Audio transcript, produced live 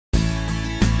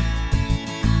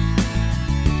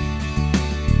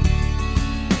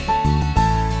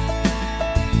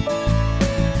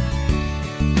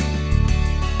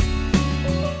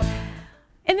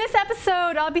this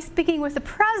episode, I'll be speaking with the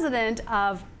president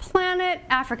of Planet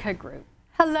Africa Group.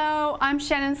 Hello, I'm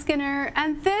Shannon Skinner,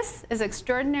 and this is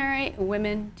Extraordinary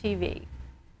Women TV.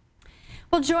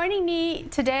 Well, joining me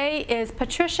today is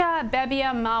Patricia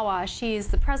Bebia-Mawa. She's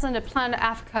the president of Planet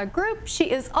Africa Group.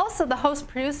 She is also the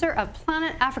host-producer of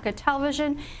Planet Africa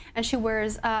Television, and she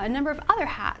wears a number of other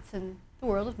hats in the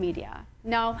world of media.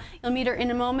 Now, you'll meet her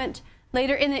in a moment.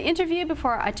 Later in the interview,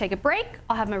 before I take a break,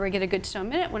 I'll have my regular Good to Know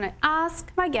Minute when I ask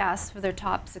my guests for their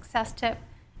top success tip,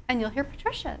 and you'll hear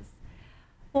Patricia's.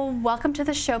 Well, welcome to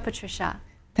the show, Patricia.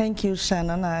 Thank you,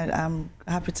 Shannon. I'm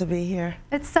happy to be here.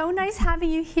 It's so nice having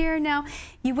you here. Now,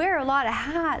 you wear a lot of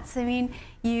hats. I mean,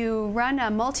 you run a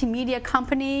multimedia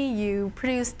company, you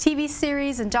produce TV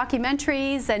series and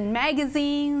documentaries and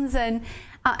magazines, and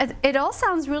it all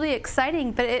sounds really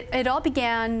exciting, but it all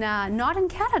began not in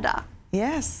Canada.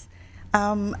 Yes.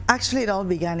 Actually, it all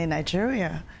began in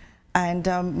Nigeria. And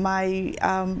my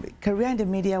career in the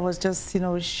media was just,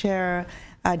 sheer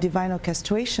divine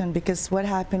orchestration, because what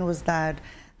happened was that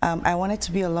I wanted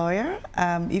to be a lawyer.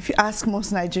 If you ask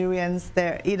most Nigerians,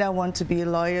 they either want to be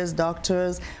lawyers,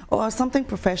 doctors, or something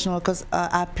professional, because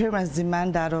our parents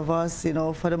demand that of us,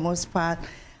 for the most part.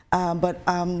 But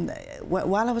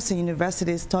while I was in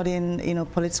university studying,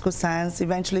 political science,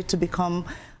 eventually to become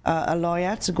a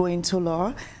lawyer, to go into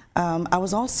law, I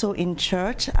was also in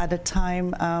church at the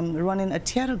time, running a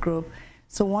theater group.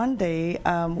 So one day,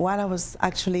 while I was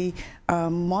actually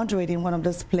moderating one of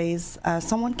those plays,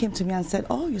 someone came to me and said,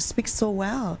 "Oh, you speak so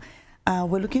well.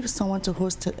 We're looking for someone to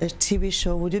host a TV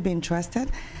show. Would you be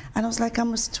interested?" And I was like,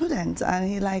 "I'm a student." And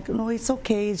he like, "No, it's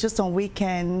okay. It's just on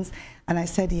weekends." And I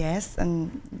said yes,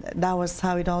 and that was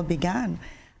how it all began.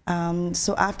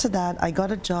 So after that, I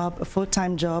got a job, a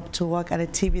full-time job, to work at a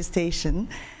TV station.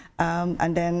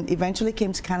 And then eventually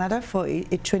came to Canada for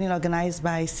a training organized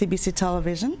by CBC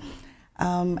Television.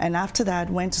 And after that,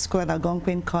 went to school at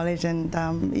Algonquin College, and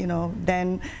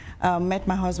then met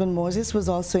my husband Moses, who was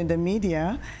also in the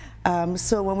media.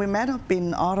 So when we met up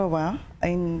in Ottawa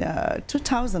in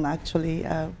 2000, actually,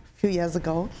 a few years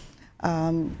ago,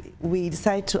 we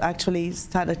decided to actually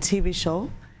start a TV show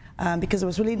because there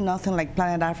was really nothing like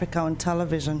Planet Africa on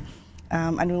television.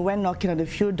 And we went knocking on a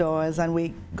few doors, and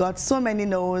we got so many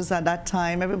no's at that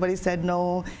time. Everybody said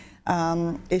no.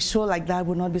 A show like that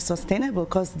would not be sustainable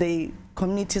because the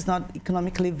community is not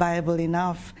economically viable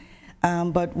enough.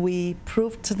 But we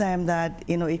proved to them that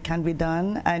it can be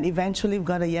done, and eventually we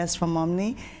got a yes from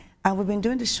Omni. And we've been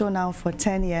doing the show now for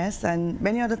 10 years, and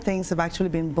many other things have actually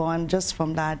been born just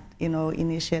from that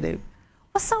initiative.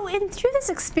 Well, so through this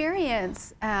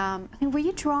experience, were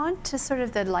you drawn to sort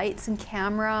of the lights and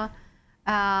camera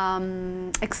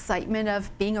excitement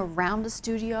of being around the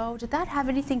studio? Did that have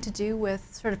anything to do with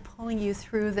sort of pulling you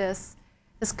through this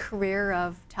career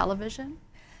of television?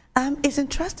 It's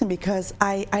interesting because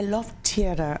I love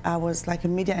theater. I was like a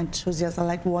media enthusiast. I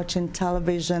liked watching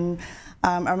television.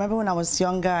 I remember when I was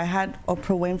younger, I had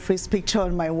Oprah Winfrey's picture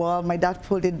on my wall. My dad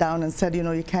pulled it down and said,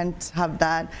 you can't have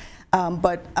that.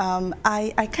 But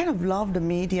I kind of love the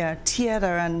media,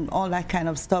 theater, and all that kind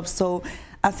of stuff. So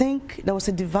I think there was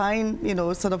a divine,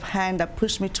 sort of hand that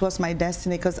pushed me towards my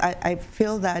destiny, because I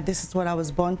feel that this is what I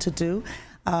was born to do.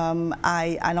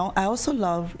 I also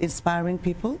love inspiring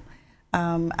people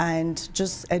and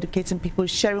just educating people,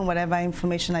 sharing whatever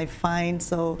information I find.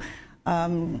 So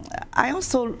I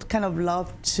also kind of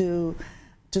love to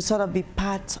sort of be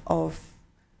part of,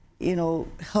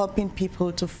 helping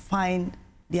people to find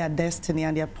their destiny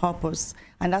and their purpose.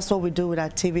 And that's what we do with our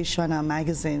TV show and our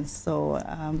magazines. So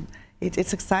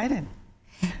it's exciting.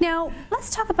 Now,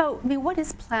 let's talk about, what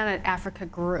is Planet Africa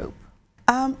Group?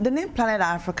 The name Planet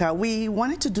Africa, we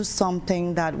wanted to do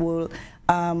something that will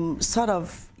sort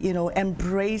of,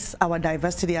 embrace our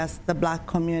diversity as the Black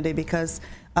community, because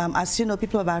as you know,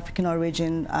 people of African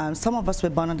origin, some of us were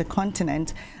born on the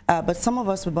continent, but some of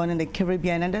us were born in the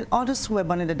Caribbean, and then others who were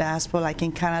born in the diaspora, like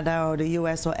in Canada or the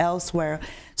US or elsewhere.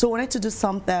 So we wanted to do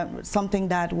something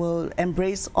that will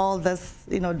embrace all this,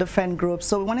 different groups.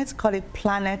 So we wanted to call it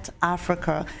Planet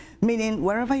Africa, meaning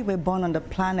wherever you were born on the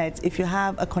planet, if you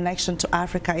have a connection to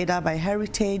Africa, either by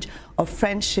heritage or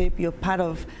friendship, you're part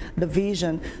of the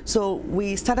vision. So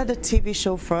we started a TV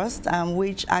show first,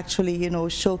 which actually,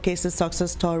 showcases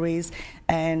success stories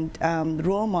and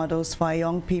role models for our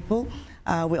young people.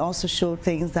 We also show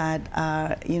things that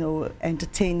are,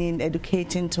 entertaining,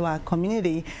 educating to our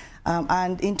community.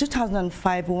 And in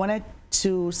 2005, we wanted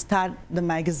to start the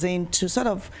magazine to sort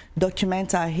of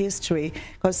document our history,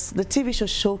 because the TV show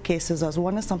showcases us. We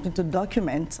wanted something to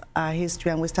document our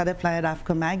history, and we started Planet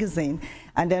Africa magazine.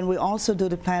 And then we also do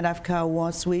the Planet Africa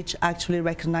Awards, which actually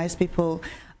recognize people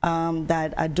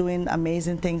that are doing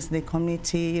amazing things in the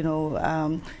community, you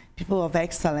know, people of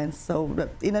excellence. So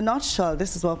in a nutshell,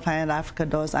 this is what Planet Africa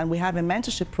does. And we have a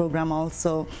mentorship program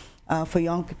also for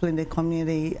young people in the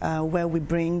community where we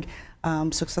bring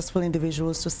successful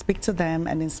individuals to speak to them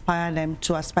and inspire them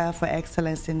to aspire for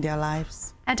excellence in their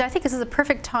lives. And I think this is a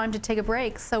perfect time to take a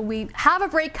break. So we have a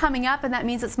break coming up, and that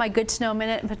means it's my Good to Know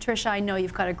Minute. And Patricia, I know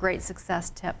you've got a great success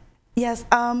tip. Yes,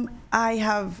 I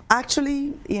have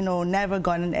actually, you know, never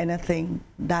gotten anything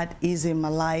that easy in my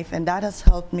life, and that has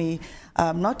helped me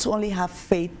not to only have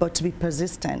faith, but to be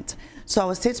persistent. So I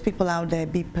would say to people out there,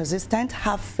 be persistent,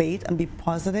 have faith, and be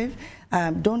positive.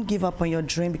 Don't give up on your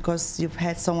dream because you've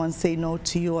had someone say no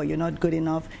to you or you're not good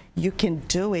enough. You can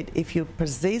do it. If you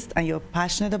persist and you're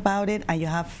passionate about it and you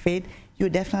have faith, you'll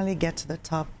definitely get to the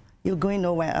top. You're going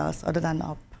nowhere else other than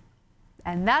up.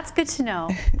 And that's good to know.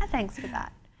 And thanks for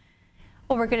that.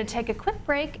 Well, we're going to take a quick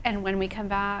break, and when we come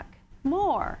back,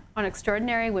 more on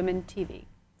Extraordinary Women TV.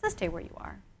 So stay where you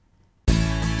are.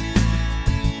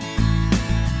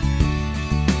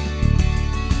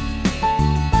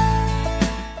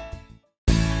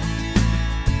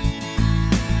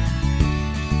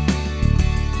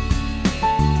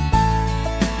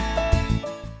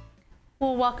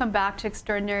 Well, welcome back to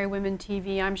Extraordinary Women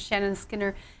TV. I'm Shannon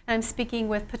Skinner, and I'm speaking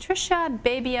with Patricia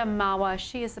Bebia-Mawa.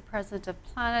 She is the president of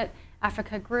Planet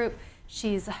Africa Group.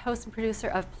 She's a host and producer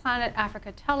of Planet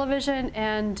Africa Television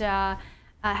and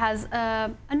has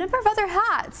a number of other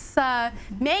hats,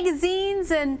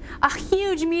 magazines, and a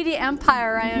huge media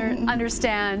empire, I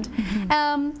understand.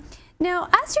 Now,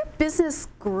 as your business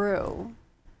grew,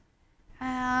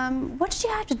 what did you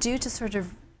have to do to sort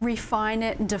of refine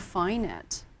it and define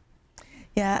it?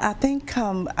 Yeah, I think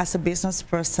as a business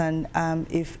person,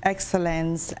 if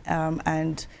excellence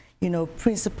and you know,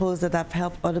 principles that have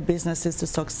helped other businesses to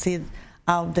succeed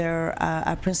out there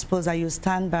are principles that you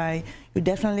stand by, you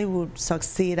definitely would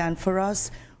succeed. And for us,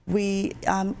 we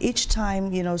each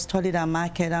time, you know, studied our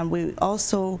market, and we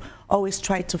also always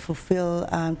tried to fill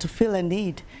a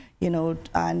need, you know.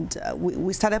 And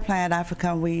we started Planet Africa,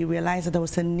 and we realized that there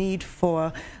was a need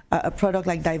for a product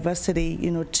like diversity, you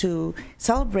know, to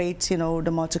celebrate, you know, the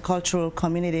multicultural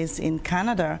communities in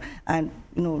Canada. And,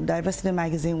 you know, Diversity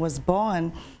Magazine was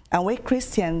born. And we're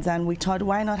Christians, and we thought,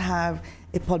 why not have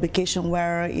a publication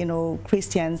where, you know,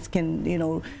 Christians can, you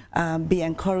know, be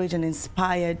encouraged and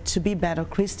inspired to be better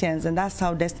Christians. And that's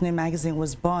how Destiny Magazine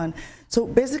was born. So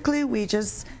basically, we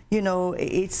just, you know,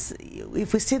 it's,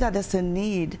 if we see that there's a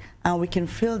need and we can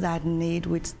fill that need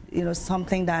with, you know,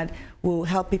 something that will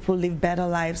help people live better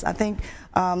lives. I think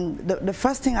the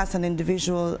first thing as an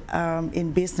individual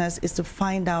in business is to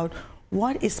find out,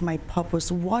 what is my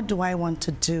purpose? What do I want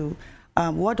to do?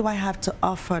 What do I have to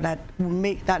offer that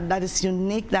make that is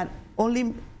unique, that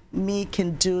only me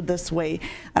can do this way?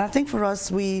 And I think for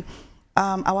us, we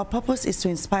our purpose is to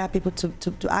inspire people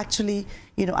to actually,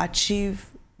 you know, achieve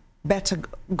better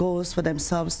goals for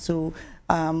themselves, to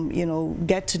you know,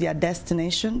 get to their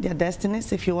destination, their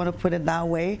destinies, if you want to put it that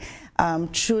way,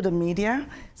 through the media.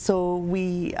 So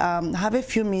we have a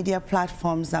few media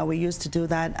platforms that we use to do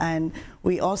that, and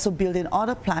we also build in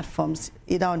other platforms,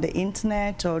 either on the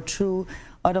internet or through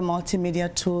other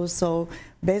multimedia tools. So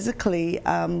basically,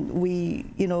 we,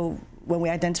 you know, when we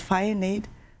identify a need,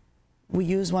 we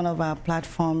use one of our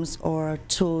platforms or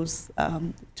tools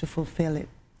to fulfill it.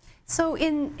 So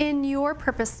in your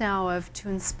purpose now of to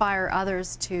inspire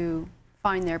others to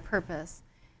find their purpose,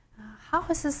 how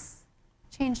has this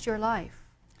changed your life,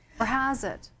 or has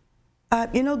it?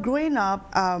 You know, growing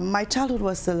up, my childhood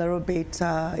was a little bit,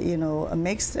 you know, a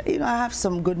mix. You know, I have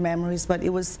some good memories, but it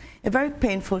was a very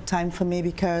painful time for me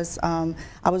because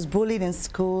I was bullied in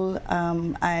school,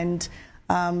 and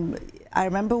I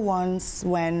remember once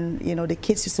when, you know, the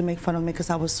kids used to make fun of me because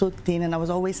I was so thin and I was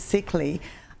always sickly.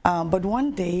 But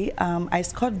one day, I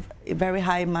scored a very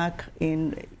high mark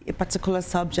in a particular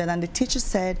subject, and the teacher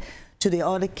said to the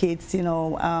other kids, you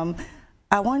know,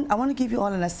 I want to give you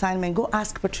all an assignment. Go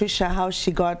ask Patricia how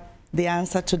she got the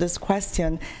answer to this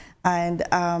question. And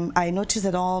I noticed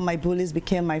that all my bullies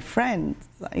became my friends,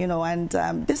 you know, and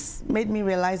this made me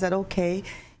realize that, okay,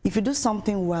 if you do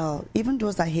something well, even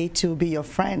those that hate you will be your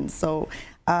friends. So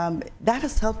that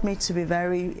has helped me to be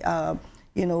very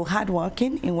you know,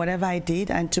 hardworking in whatever I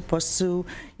did, and to pursue,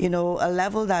 you know, a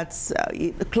level that's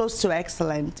close to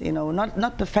excellent. You know,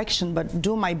 not perfection, but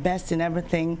do my best in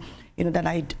everything, you know, that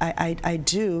I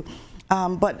do.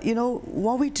 But you know,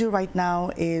 what we do right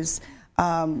now is,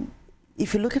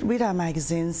 if you read our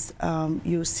magazines,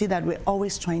 you see that we're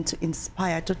always trying to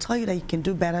inspire, to tell you that you can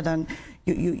do better than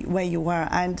where you were.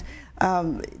 And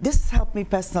this has helped me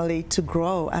personally to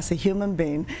grow as a human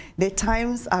being. There are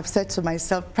times I've said to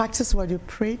myself, practice what you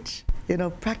preach,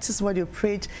 practice what you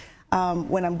preach.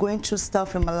 When I'm going through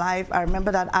stuff in my life, I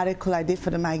remember that article I did for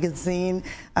the magazine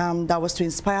that was to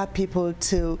inspire people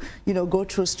to, go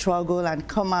through struggle and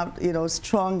come out,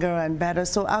 stronger and better.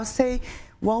 So I'll say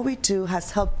what we do has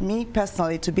helped me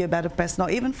personally to be a better person, or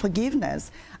even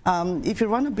forgiveness. If you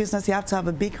run a business, you have to have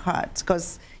a big heart,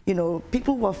 because,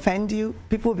 people will offend you,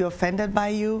 people will be offended by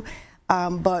you.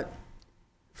 But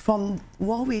from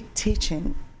what we're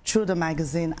teaching through the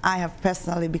magazine, I have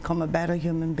personally become a better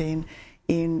human being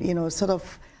in, sort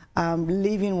of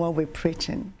living what we're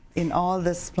preaching in all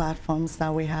these platforms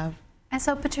that we have. And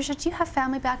so, Patricia, do you have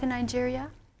family back in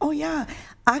Nigeria? Oh, yeah.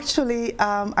 Actually,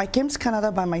 I came to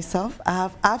Canada by myself. I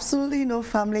have absolutely no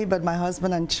family but my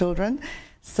husband and children.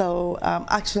 So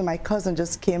actually, my cousin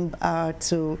just came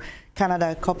to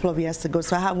Canada a couple of years ago.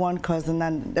 So I have one cousin,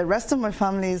 and the rest of my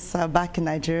family is back in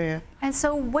Nigeria. And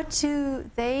so what do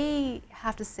they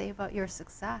have to say about your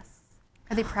success?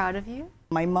 Are they proud of you?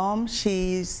 My mom,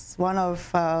 she's one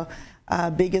of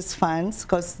biggest fans,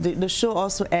 because the show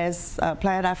also airs,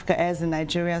 Planet Africa airs in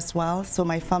Nigeria as well. So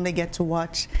my family get to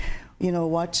watch me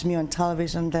on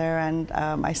television there, and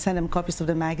I send them copies of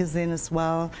the magazine as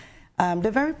well.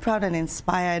 They're very proud and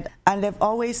inspired, and they've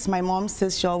always, my mom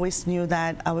says she always knew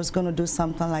that I was going to do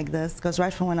something like this, because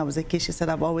right from when I was a kid, she said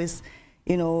I've always,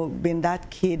 been that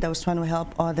kid that was trying to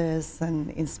help others and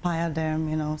inspire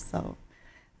them, so.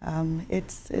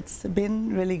 It's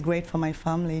been really great for my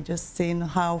family, just seeing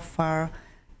how far,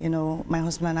 my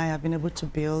husband and I have been able to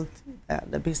build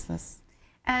the business.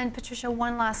 And Patricia,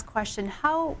 one last question.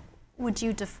 How would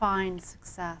you define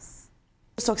success?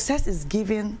 Success is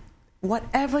giving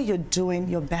whatever you're doing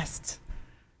your best.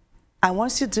 And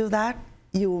once you do that,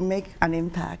 you will make an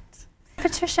impact.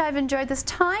 Patricia, I've enjoyed this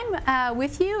time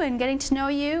with you and getting to know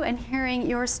you and hearing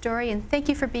your story. And thank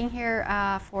you for being here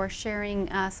for sharing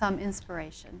some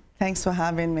inspiration. Thanks for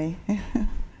having me.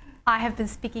 I have been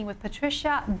speaking with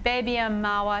Patricia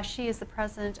Bebia-Mawa. She is the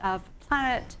president of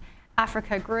Planet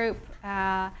Africa Group.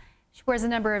 She wears a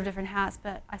number of different hats,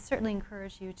 but I certainly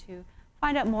encourage you to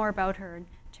find out more about her and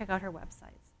check out her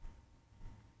websites.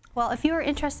 Well, if you are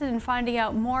interested in finding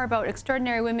out more about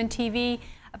Extraordinary Women TV,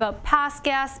 about past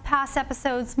guests, past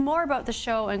episodes, more about the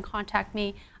show, and contact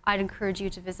me, I'd encourage you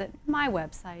to visit my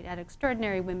website at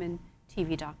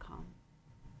extraordinarywomentv.com.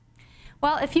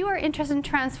 Well, if you are interested in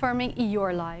transforming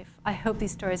your life, I hope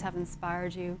these stories have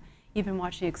inspired you. You've been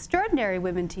watching Extraordinary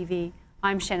Women TV.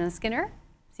 I'm Shannon Skinner.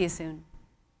 See you soon.